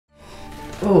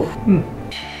Oh.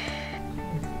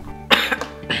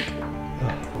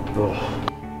 Oh.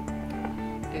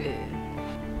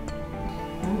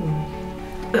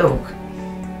 Milk.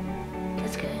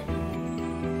 That's good.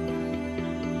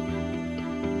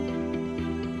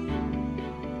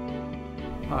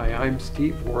 Hi, I'm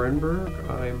Steve Warrenberg.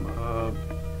 I'm a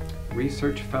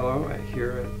research fellow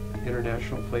here at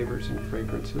International Flavors and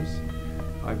Fragrances.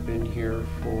 I've been here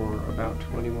for about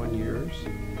 21 years,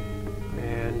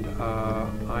 and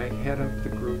I head up the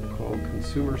group called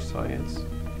Consumer Science,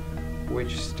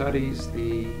 which studies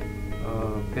the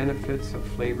benefits of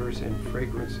flavors and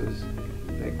fragrances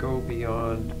that go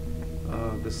beyond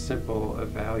the simple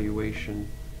evaluation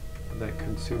that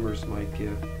consumers might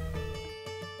give.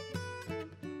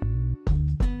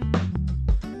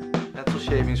 Natural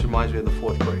shavings reminds me of the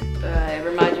 4th grade. It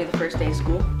reminds me of the first day of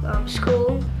school.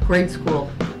 School. Grade school.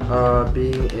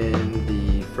 Being in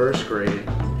the 1st grade,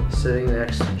 sitting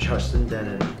next to Justin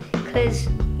Denon. Because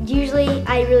usually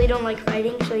I really don't like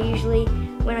writing, so usually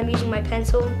when I'm using my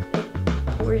pencil,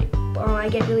 I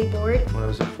get really bored. When I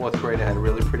was in 4th grade, I had a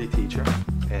really pretty teacher,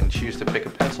 and she used to pick a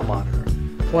pencil monitor.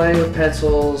 Playing with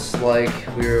pencils like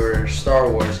we were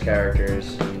Star Wars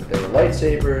characters, and they were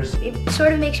lightsabers. It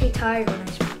sort of makes me tired when I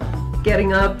speak.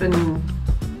 Getting up and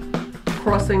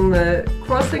crossing the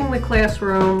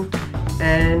classroom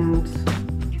and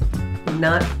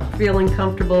not feeling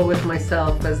comfortable with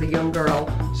myself as a young girl.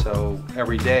 So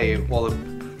every day, all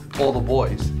the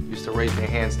boys used to raise their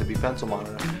hands to be pencil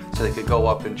monitor, so they could go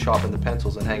up and sharpen the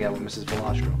pencils and hang out with Mrs.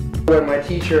 Velastro. When my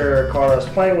teacher caught us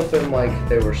playing with them like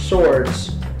they were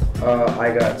swords,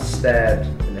 I got stabbed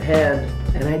in the hand.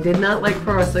 And I did not like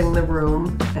crossing the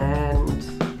room, and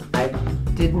I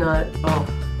did not,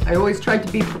 I always tried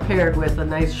to be prepared with a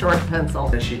nice sharp pencil.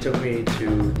 And she took me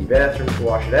to the bathroom to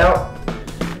wash it out,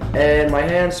 and my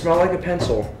hand smelled like a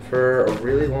pencil for a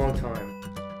really long time.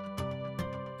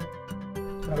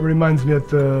 It reminds me of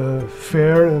the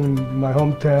fair in my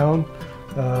hometown.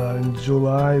 In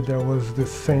July there was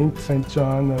this St.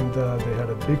 John, and they had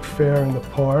a big fair in the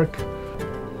park.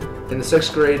 In the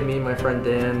 6th grade, me and my friend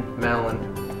Dan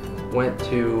Mallon went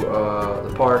to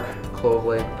the park, Clove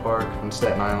Lake Park in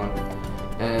Staten Island,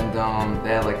 and they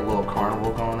had like a little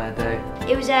carnival going that day.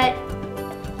 It was at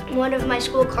one of my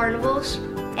school carnivals,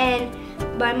 and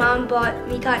my mom bought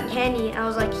me cotton candy, and I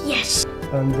was like, yes!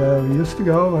 And we used to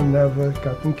go and have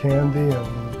cotton candy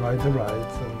and ride the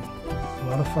rides, and it was a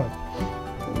lot of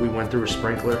fun. We went through a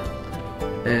sprinkler,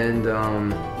 and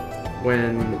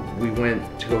when we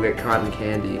went to go get cotton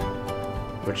candy,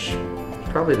 which is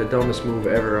probably the dumbest move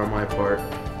ever on my part,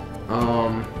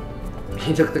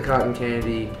 he took the cotton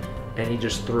candy and he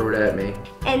just threw it at me.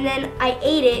 And then I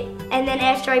ate it, and then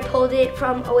after I pulled it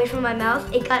away from my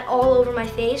mouth, it got all over my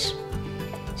face.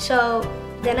 So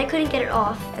then I couldn't get it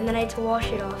off, and then I had to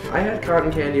wash it off. I had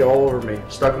cotton candy all over me,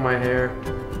 stuck in my hair,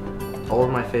 all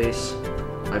over my face,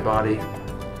 my body.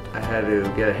 I had to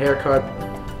get a haircut,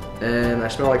 and I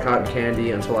smelled like cotton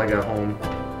candy until I got home.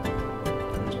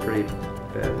 It was pretty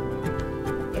bad.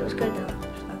 It was good though.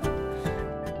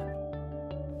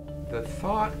 The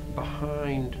thought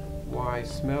behind why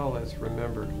smell is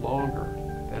remembered longer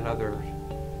than other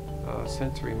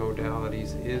sensory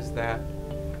modalities is that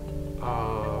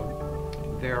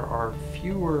there are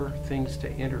fewer things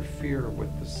to interfere with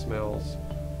the smells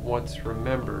once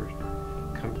remembered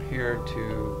compared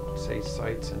to, say,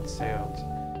 sights and sounds.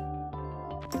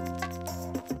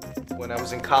 When I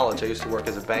was in college, I used to work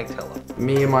as a bank teller.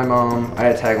 Me and my mom, I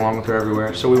had to tag along with her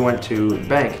everywhere, so we went to the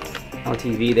bank. On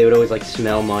TV, they would always like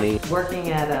smell money.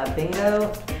 Working at a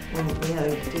bingo, when we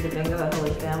had to do the bingo at Holy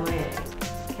Family and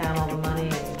count all the money,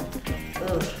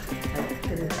 and I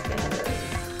couldn't stand it.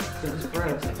 It was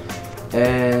gross.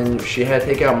 And she had to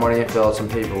take out money and fill out some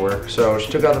paperwork. So she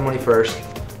took out the money first.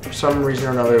 For some reason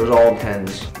or another, it was all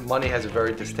pens. Money has a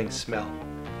very distinct smell.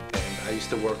 And I used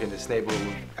to work in this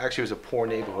neighborhood. Actually, it was a poor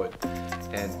neighborhood.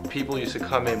 And people used to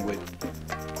come in with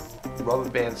rubber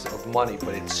bands of money,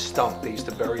 but it stunk. They used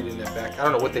to bury it in their back. I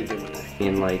don't know what they did with it.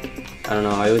 And like, I don't know,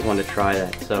 I always wanted to try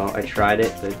that. So I tried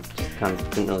it, but it just kind of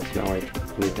didn't really smell like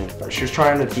anything. She was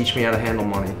trying to teach me how to handle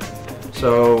money.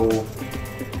 So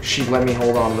she let me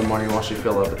hold on to the money while she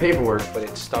filled out the paperwork. But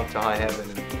it stunk to high heaven,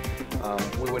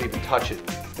 and we wouldn't even touch it.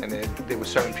 And there were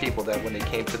certain people that when they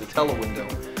came to the teller window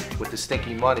with the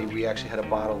stinky money, we actually had a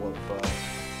bottle of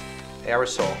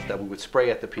aerosol that we would spray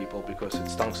at the people because it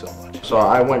stunk so much. So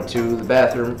I went to the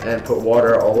bathroom and put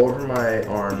water all over my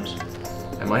arms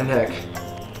and my neck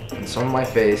and some of my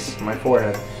face, my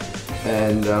forehead,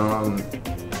 and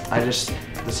I just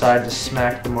decided to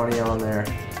smack the money on there.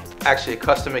 Actually, a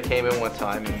customer came in one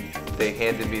time and they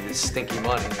handed me this stinky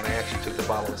money, and I actually took the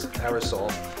bottle of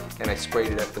aerosol and I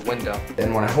sprayed it at the window.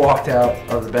 And when I walked out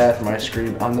of the bathroom, I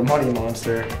screamed, "I'm the money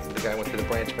monster." The guy went to the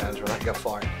branch manager and I got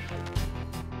fired.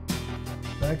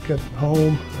 Back at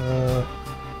home,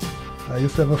 I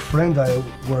used to have a friend I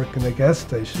worked in a gas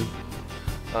station.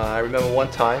 I remember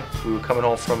one time we were coming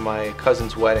home from my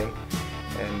cousin's wedding,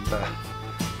 and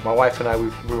my wife and I, we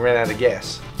ran out of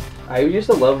gas. I used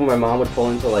to love when my mom would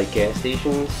pull into like gas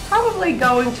stations. Probably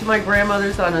going to my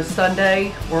grandmother's on a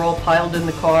Sunday. We're all piled in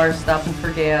the car, stopping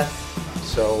for gas.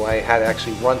 So I had to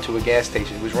actually run to a gas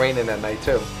station. It was raining that night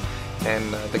too,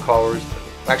 and the car was,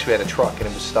 actually we had a truck and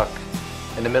it was stuck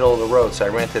in the middle of the road, so I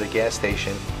ran to the gas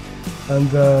station. And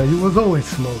he was always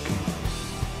smoking.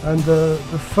 And the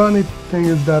funny thing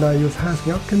is that I was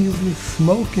asking, how can you be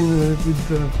smoking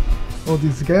with all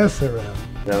this gas around?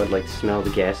 I would like smell the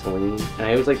gasoline, and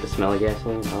I always like the smell of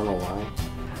gasoline. I don't know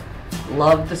why.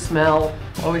 Love the smell.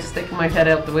 Always sticking my head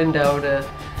out the window to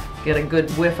get a good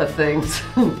whiff of things.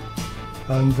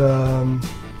 And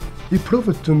he proved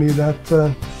it to me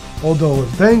that although it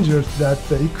was dangerous, that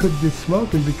he could be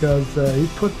smoking because he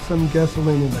put some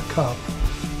gasoline in the cup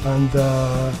and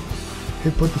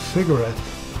he put the cigarette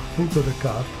into the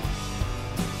cup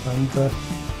and the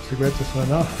cigarette just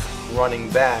went off. Running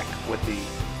back with the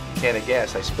can of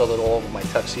gas, I spilled it all over my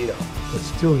tuxedo. But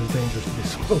still it's dangerous to be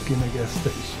smoking in a gas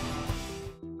station.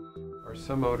 Are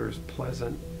some odors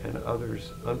pleasant and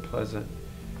others unpleasant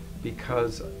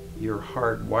because you're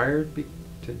hardwired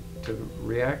to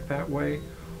react that way?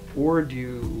 Or do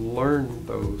you learn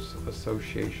those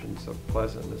associations of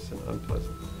pleasantness and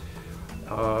unpleasant?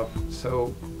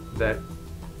 So that,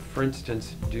 for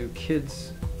instance, do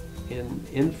kids in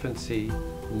infancy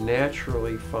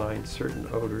naturally find certain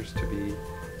odors to be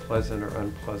pleasant or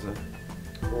unpleasant?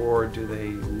 Or do they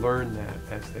learn that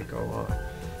as they go on?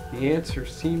 The answer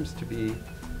seems to be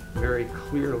very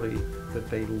clearly that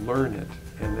they learn it,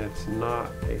 and that's not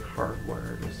a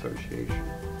hardwired association.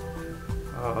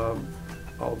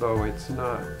 Although it's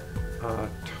not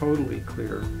totally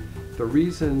clear. The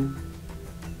reason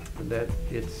that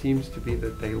it seems to be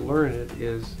that they learn it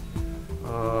is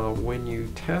when you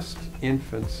test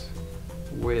infants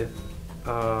with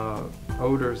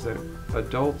odors that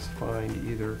adults find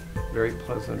either very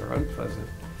pleasant or unpleasant,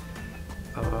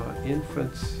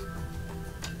 infants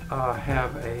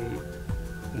have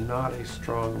not a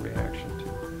strong reaction to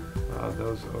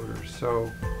those odors.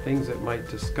 So things that might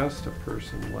disgust a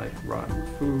person, like rotten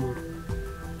food,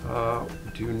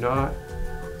 do not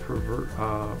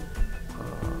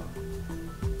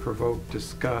provoke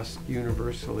disgust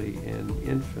universally in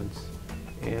infants,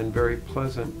 and very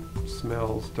pleasant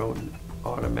smells don't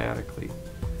automatically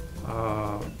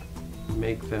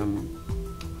make them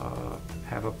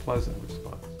have a pleasant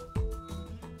response.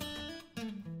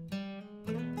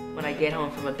 When I get home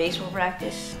from a baseball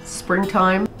practice.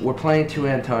 Springtime. We're playing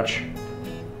two-hand touch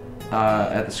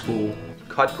at the school.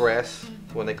 Cut grass,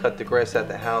 when they cut the grass at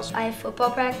the house. I have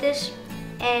football practice,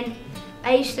 and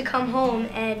I used to come home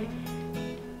and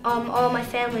all my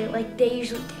family, like they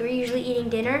were usually eating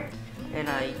dinner. And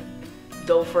I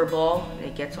dove for a ball, and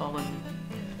it gets all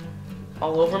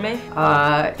over me.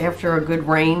 After a good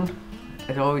rain,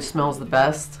 it always smells the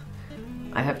best.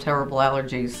 I have terrible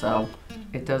allergies, so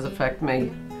it does affect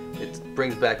me. It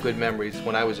brings back good memories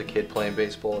when I was a kid playing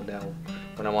baseball, and now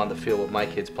when I'm on the field with my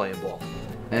kids playing ball.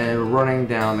 And we're running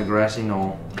down the grassy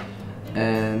knoll,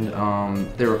 and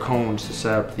there were cones to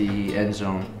set up the end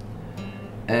zone.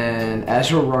 And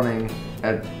as we're running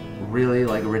at really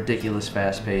like a ridiculous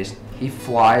fast pace, he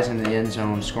flies into the end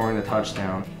zone, scoring the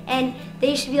touchdown. And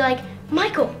they used to be like,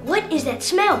 "Michael, what is that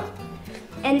smell?"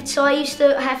 And so I used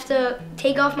to have to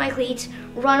take off my cleats,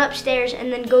 run upstairs,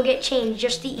 and then go get changed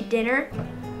just to eat dinner.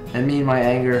 And me in my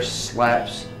anger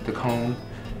slaps the cone,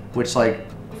 which like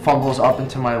fumbles up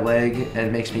into my leg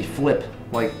and makes me flip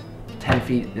like 10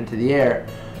 feet into the air,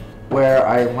 where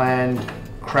I land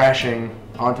crashing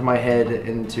onto my head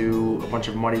into a bunch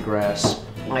of muddy grass.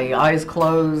 My eyes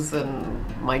close and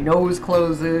my nose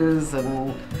closes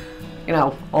and, you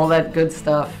know, all that good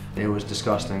stuff. It was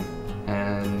disgusting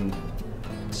and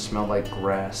it smelled like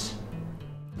grass.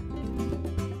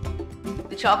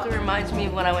 The chocolate reminds me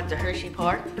of when I went to Hershey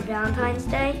Park. Valentine's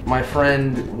Day. My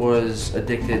friend was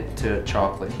addicted to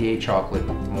chocolate. He ate chocolate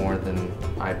more than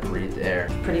I breathed air.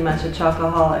 Pretty much a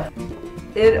chocoholic.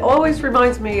 It always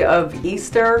reminds me of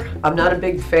Easter. I'm not a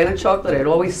big fan of chocolate. It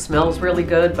always smells really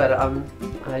good, but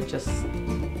I just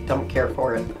don't care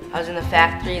for it. I was in the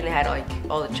factory and they had like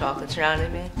all the chocolate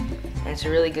surrounding me, and it's a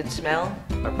really good smell.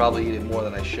 I probably eat it more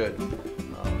than I should.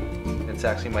 It's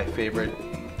actually my favorite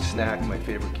snack, my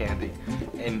favorite candy,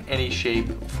 in any shape,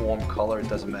 form, color, it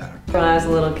doesn't matter. When I was a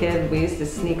little kid, we used to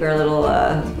sneak our little,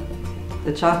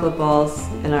 the chocolate balls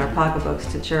in our pocketbooks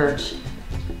to church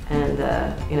and,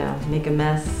 you know, make a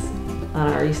mess on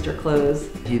our Easter clothes.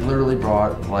 He literally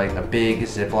brought like a big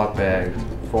Ziploc bag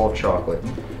full of chocolate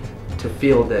to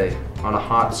field day on a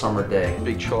hot summer day.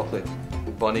 Big chocolate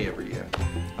bunny every year.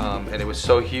 And it was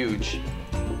so huge,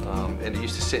 and it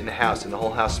used to sit in the house, and the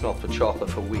whole house smelled for chocolate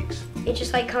for weeks. It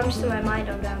just like comes to my mind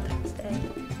on Valentine's Day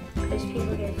because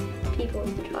people give people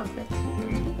chocolates.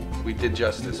 And we did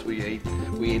justice. We ate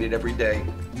it every day,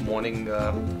 morning,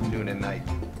 noon, and night.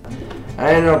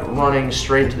 I ended up running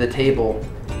straight to the table,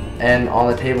 and on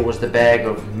the table was the bag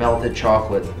of melted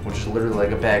chocolate, which is literally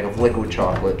like a bag of liquid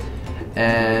chocolate.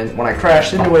 And when I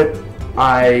crashed into it,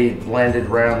 I landed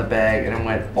right on the bag and it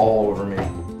went all over me.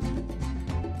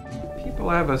 People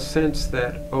have a sense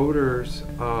that odors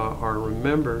are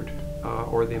remembered,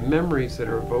 or the memories that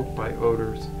are evoked by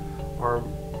odors are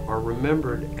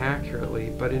remembered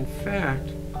accurately, but in fact,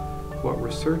 what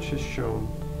research has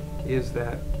shown is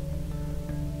that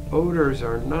odors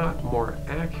are not more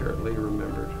accurately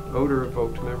remembered.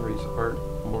 Odor-evoked memories aren't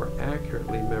more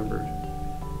accurately remembered,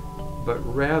 but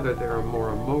rather they're more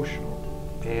emotional.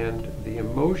 And the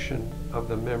emotion of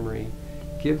the memory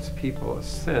gives people a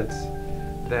sense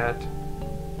that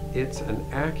it's an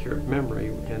accurate memory,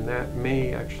 and that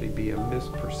may actually be a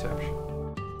misperception.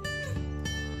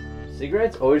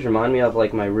 Cigarettes always remind me of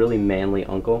like my really manly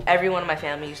uncle. Everyone in my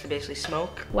family used to basically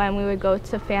smoke. When we would go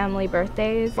to family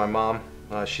birthdays. My mom,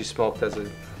 she smoked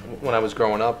when I was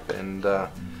growing up, and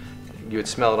you would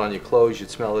smell it on your clothes, you'd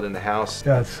smell it in the house.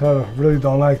 Yeah, so I really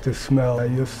don't like the smell. I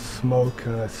used to smoke,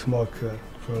 and I smoked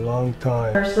for a long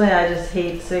time. Personally, I just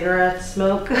hate cigarette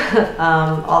smoke,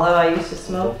 although I used to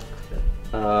smoke.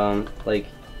 Like,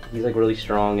 he's like really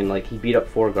strong, and like he beat up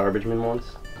 4 garbage men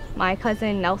once. My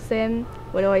cousin Nelson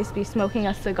would always be smoking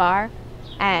a cigar,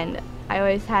 and I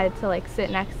always had to like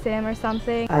sit next to him or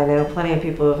something. I know plenty of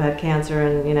people who've had cancer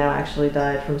and, you know, actually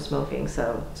died from smoking,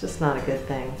 so it's just not a good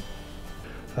thing.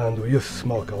 And we used to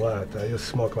smoke a lot. I used to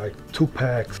smoke like 2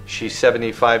 packs. She's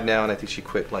 75 now, and I think she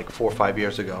quit like 4 or 5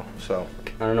 years ago, so.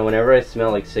 I don't know, whenever I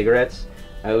smell like cigarettes,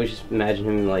 I always just imagine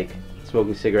him like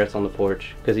smoking cigarettes on the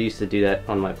porch, because he used to do that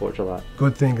on my porch a lot.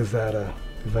 Good thing is that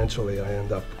eventually I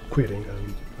end up quitting,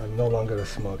 and I'm no longer a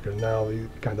smoker. Now it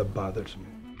kind of bothers me.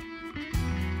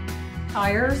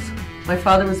 Tires. My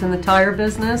father was in the tire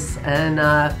business,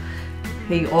 and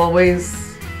he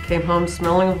always came home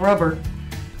smelling of rubber.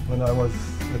 When I was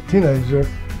a teenager,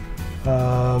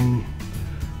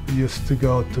 we used to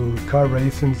go to car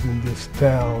racings in this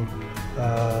town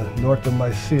north of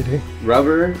my city.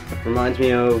 Rubber reminds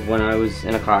me of when I was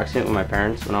in a car accident with my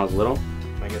parents when I was little.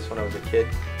 I guess when I was a kid,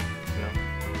 you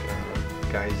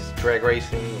know, guys drag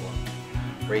racing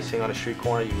or racing on a street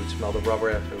corner, you would smell the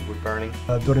rubber after it was burning.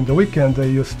 During the weekend, they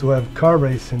used to have car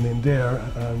racing in there,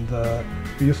 and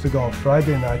we used to go on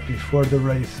Friday night before the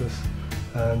races.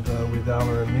 And with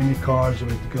our mini cars,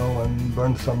 we'd go and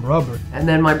burn some rubber. And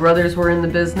then my brothers were in the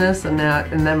business, and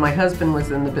then my husband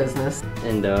was in the business.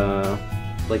 And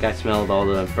like I smelled all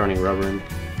the burning rubber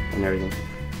and everything,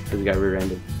 because we got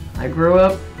rear-ended. I grew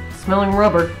up smelling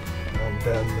rubber. And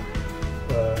then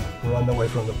run away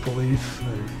from the police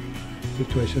and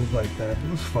situations like that.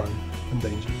 It was fun and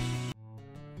dangerous.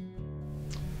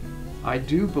 I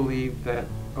do believe that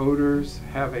odors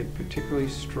have a particularly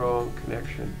strong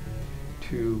connection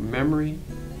to memory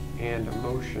and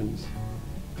emotions,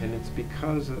 and it's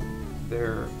because of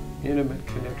their intimate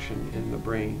connection in the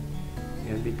brain,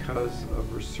 and because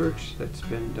of research that's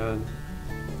been done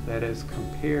that has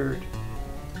compared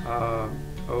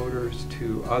odors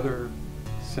to other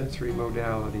sensory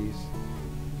modalities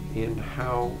in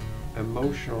how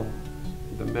emotional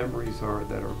the memories are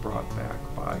that are brought back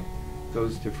by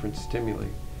those different stimuli.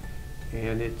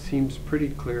 And it seems pretty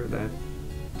clear that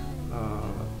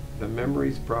the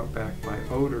memories brought back by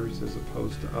odors, as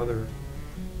opposed to other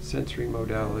sensory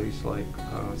modalities like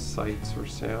sights or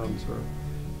sounds or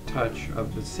touch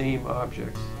of the same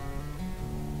objects,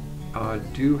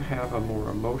 do have a more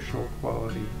emotional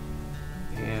quality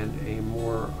and a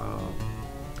more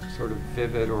sort of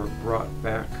vivid or brought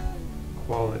back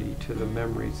quality to the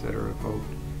memories that are evoked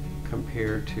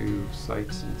compared to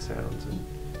sights and sounds and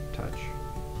touch.